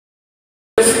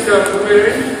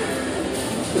Query.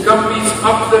 The company is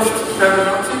Uplift.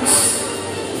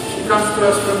 She comes to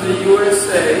us from the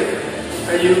USA.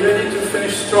 Are you ready to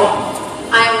finish strong?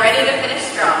 I'm ready to finish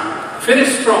strong.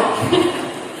 Finish strong.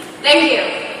 Thank you.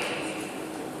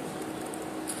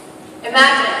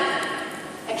 Imagine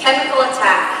a chemical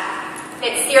attack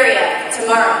hits Syria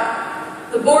tomorrow.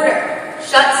 The border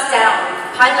shuts down.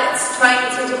 Pilots trying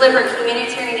to deliver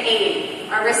humanitarian aid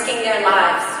are risking their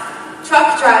lives.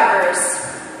 Truck drivers,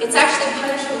 it's actually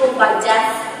punishable by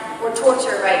death or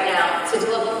torture right now to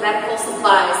deliver medical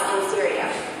supplies in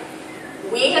Syria.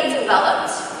 We have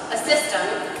developed a system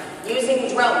using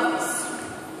drones,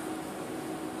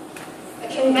 a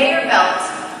conveyor belt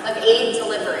of aid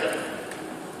delivery,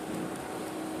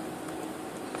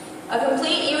 a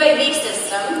complete UAV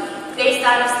system based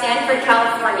out of Stanford,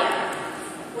 California.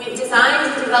 We've designed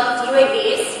and developed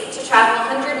UAVs to travel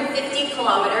 150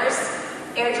 kilometers,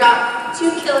 airdrop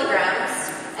 2 kilograms,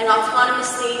 and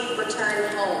autonomously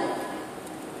return home.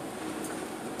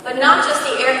 But not just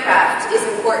the aircraft is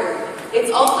important,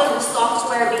 it's also the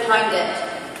software behind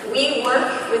it. We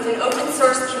work with an open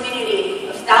source community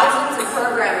of thousands of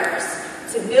programmers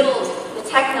to build the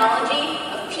technology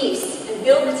of peace and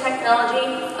build the technology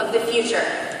of the future.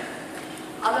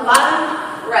 On the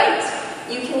bottom right,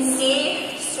 you can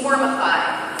see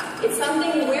Swarmify. It's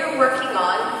something we're working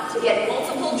on to get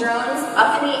multiple drones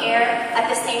up in the air at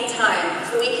the same time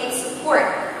so we can support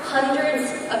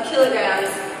hundreds of kilograms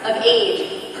of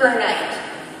aid per night.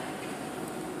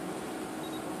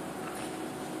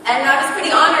 And I was pretty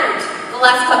honored the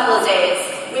last couple of days.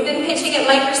 We've been pitching at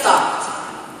Microsoft.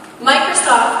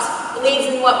 Microsoft believes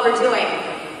in what we're doing.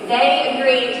 They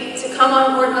agreed to come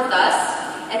on board with us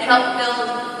and help build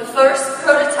the first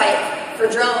prototype for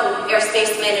drone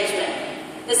airspace management.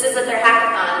 This is at their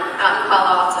hackathon out in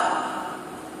Palo Alto.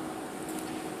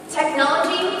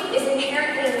 Technology is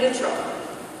inherently neutral.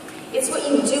 It's what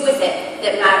you do with it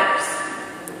that matters.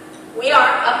 We are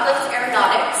Uplift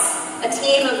Aeronautics, a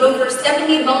team of over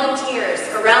 70 volunteers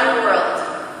around the world,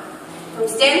 from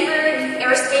Stanford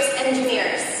aerospace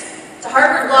engineers to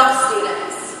Harvard law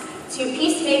students to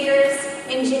peacemakers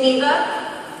in Geneva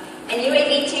and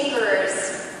UAV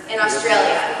tinkerers in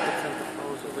Australia.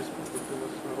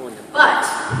 But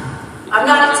I'm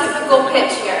not a typical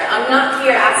pitch here. I'm not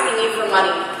here asking you for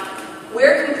money.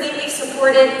 We're completely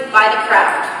supported by the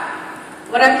crowd.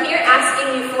 What I'm here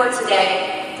asking you for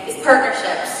today is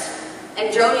partnerships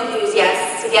and drone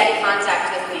enthusiasts to get in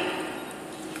contact with me.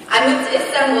 I moved to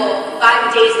Istanbul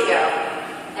 5 days ago,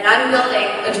 and I'm building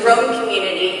a drone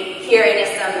community here in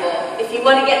Istanbul. If you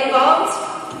want to get involved,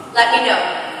 let me know.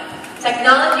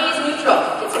 Technology is neutral.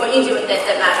 It's what you do with it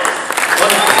that matters.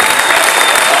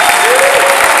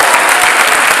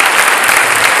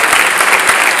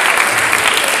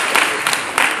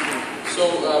 So,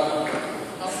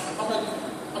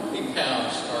 how many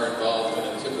pounds are involved in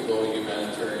a typical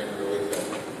humanitarian relief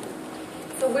effort?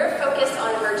 So we're focused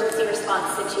on emergency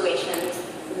response situations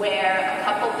where a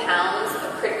couple pounds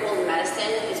of critical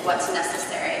medicine is what's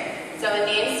necessary. So in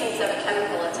the instance of a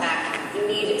chemical attack, you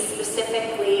need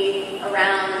specifically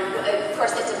around, of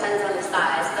course it depends on the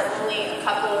size, but only a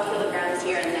couple of kilograms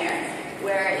here and there.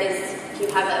 Whereas if you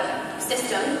have a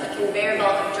system, a conveyor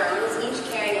belt of drones, each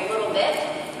carrying a little bit,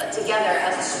 but together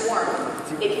as a swarm,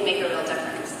 it can make a real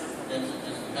difference. And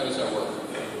how does that work?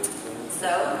 So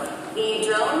the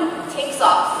drone takes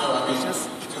off. No, I mean, just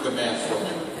do the math for me.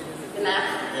 The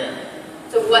math? Yeah.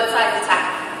 So what size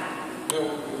attack?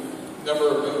 No, number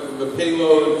of the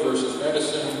payload versus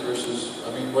medicine versus,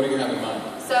 I mean, what do you have in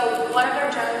mind? So one of our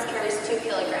drones carries 2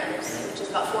 kilograms, which is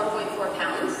about 4.4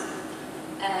 pounds.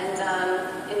 And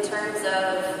in terms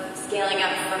of scaling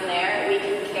up from there, we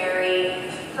can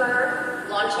carry, per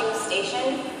launching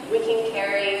station, we can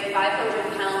carry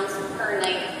 500 pounds per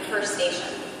night per station.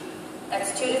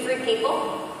 That's 2 to 3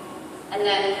 people, and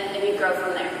then you grow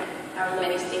from there, however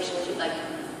many stations you'd like.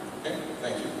 Okay,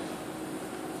 thank you.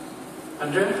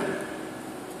 Andrea?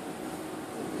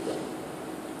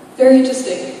 Very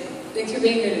interesting. Thanks for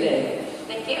being here today.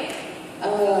 Thank you.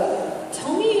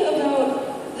 Tell me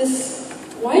about this.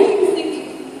 Why do you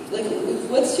think, like,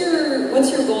 what's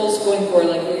your goals going forward?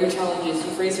 Like, what are your challenges?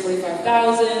 You've raised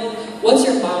 $45,000. What's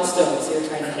your milestones you're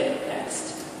trying to hit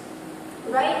next?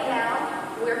 Right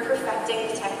now, we're perfecting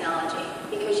the technology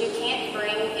because you can't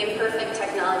bring imperfect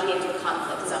technology into a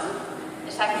conflict zone.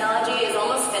 The technology is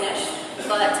almost finished,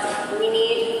 but we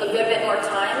need a good bit more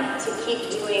time to keep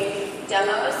doing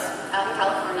demos out in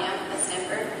California at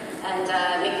Stanford and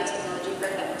make the technology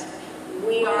perfect.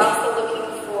 We are also looking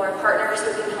for partners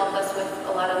who can help us with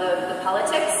a lot of the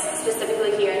politics,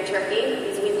 specifically here in Turkey,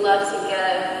 because we'd love to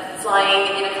get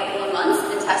flying in a couple of months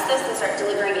and test this and start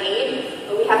delivering aid,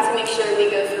 but we have to make sure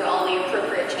we go through all the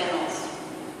appropriate channels.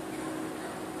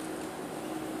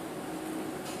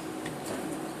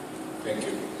 Thank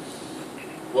you.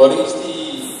 What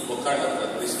kind of,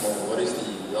 at this moment, what is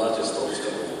the largest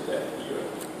obstacle that you're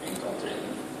encountering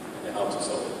and how to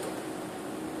solve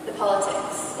it? The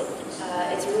politics. Politics.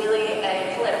 It's really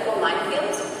a political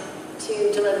minefield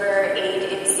to deliver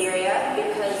aid in Syria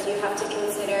because you have to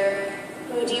consider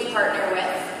who do you partner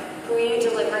with, who are you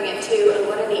delivering it to, and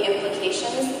what are the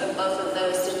implications of both of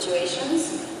those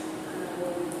situations.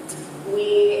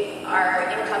 We are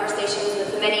in conversations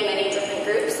with many, many different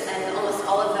groups, and almost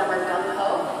all of them are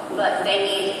gung-ho, but they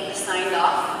need signed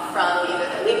off from either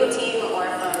the legal team or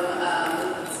from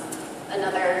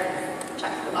another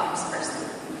check-the-box person.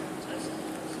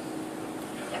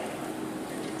 Yeah.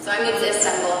 So I'm